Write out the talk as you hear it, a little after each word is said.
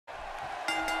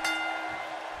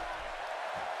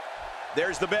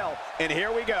There's the bell, and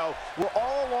here we go. We're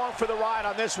all along for the ride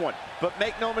on this one, but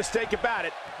make no mistake about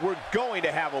it, we're going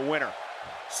to have a winner.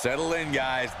 Settle in,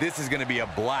 guys. This is going to be a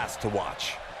blast to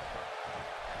watch.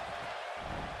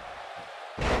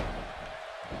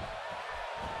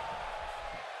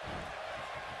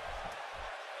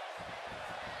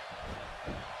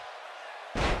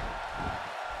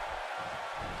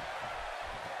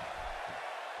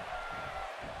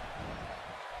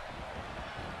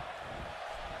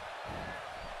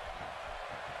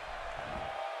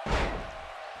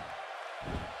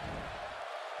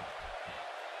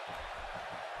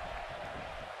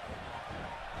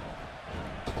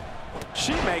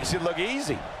 She makes it look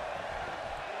easy.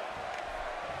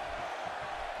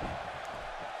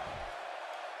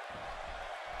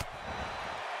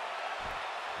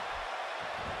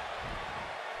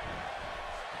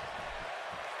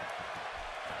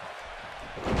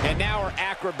 And now her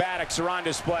acrobatics are on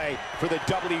display for the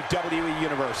WWE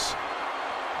Universe.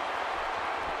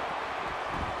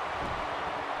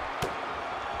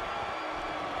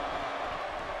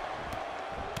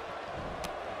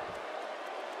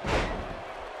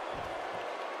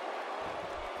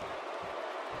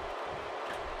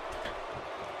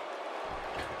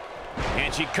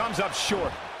 And she comes up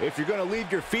short. If you're going to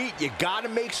leave your feet, you got to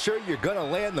make sure you're going to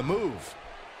land the move.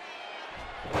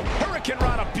 Hurricane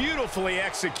Rana beautifully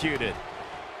executed.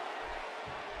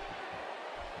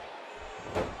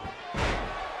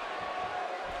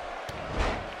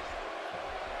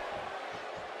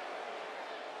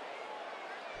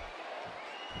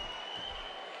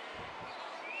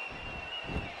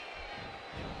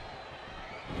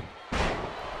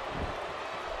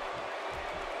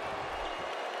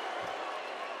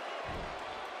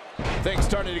 Things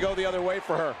starting to go the other way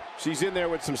for her. She's in there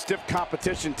with some stiff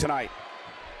competition tonight.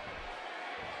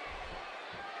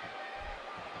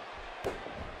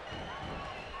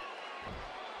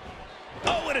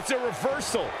 Oh, and it's a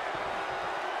reversal.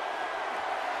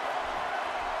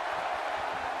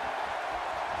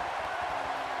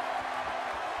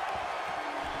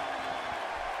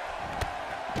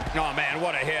 Oh, man,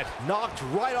 what a hit. Knocked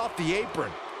right off the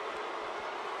apron.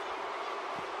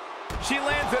 She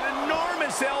lands an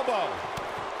enormous elbow.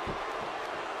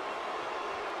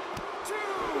 2,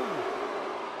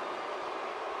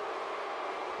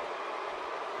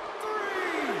 3.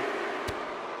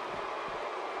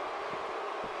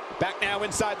 Back now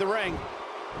inside the ring.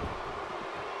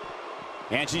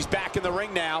 And she's back in the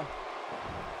ring now.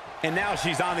 And now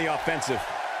she's on the offensive.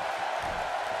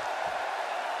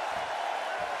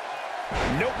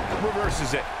 Nope,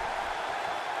 reverses it.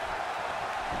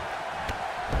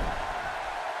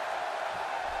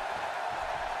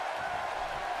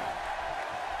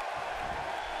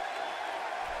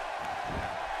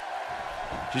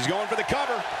 She's going for the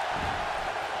cover.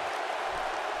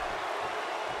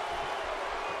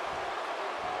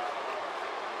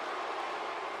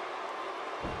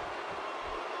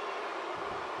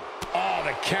 Oh,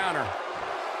 the counter.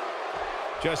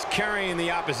 Just carrying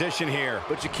the opposition here.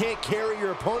 But you can't carry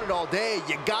your opponent all day.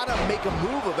 You got to make a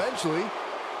move eventually.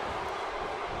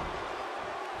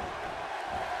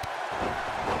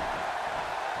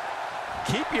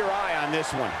 Keep your eye on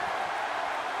this one.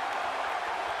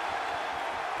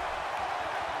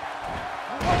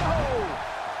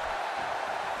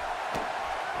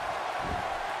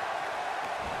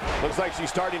 Looks like she's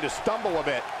starting to stumble a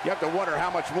bit. You have to wonder how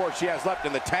much more she has left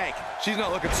in the tank. She's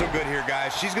not looking so good here,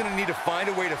 guys. She's going to need to find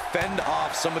a way to fend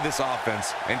off some of this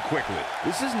offense, and quickly.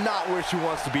 This is not where she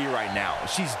wants to be right now.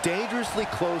 She's dangerously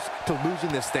close to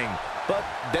losing this thing. But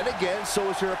then again, so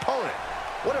is her opponent.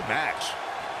 What a match.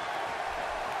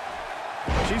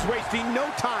 She's wasting no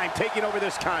time taking over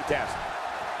this contest.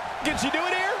 Can she do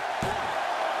it here?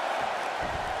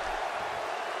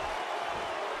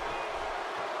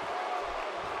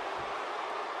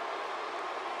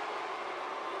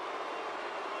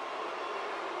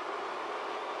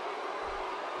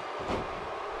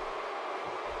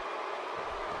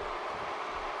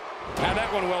 Now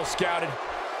that one well scouted.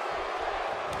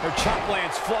 Her chop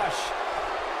lands flush.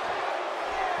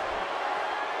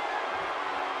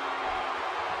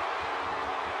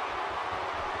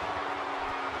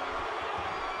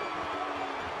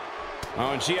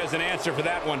 Oh, and she has an answer for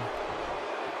that one.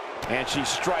 And she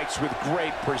strikes with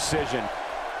great precision.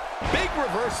 Big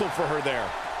reversal for her there.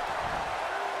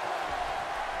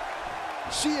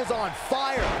 She is on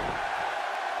fire.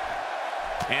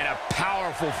 And a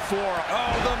powerful forearm.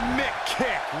 Oh, the mitt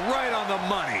kick right on the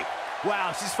money.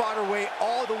 Wow, she's fought her way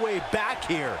all the way back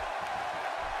here.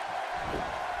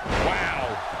 Wow.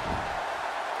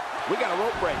 We got a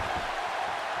rope break.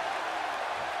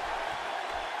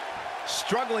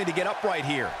 Struggling to get upright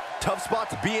here. Tough spot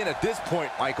to be in at this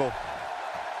point, Michael.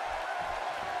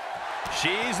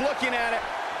 She's looking at it.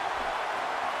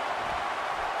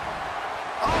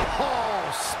 Oh,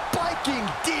 spiking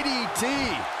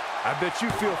DDT. I bet you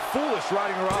feel foolish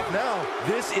riding her off now.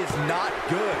 This is not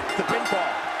good. The pinfall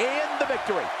and the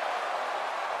victory.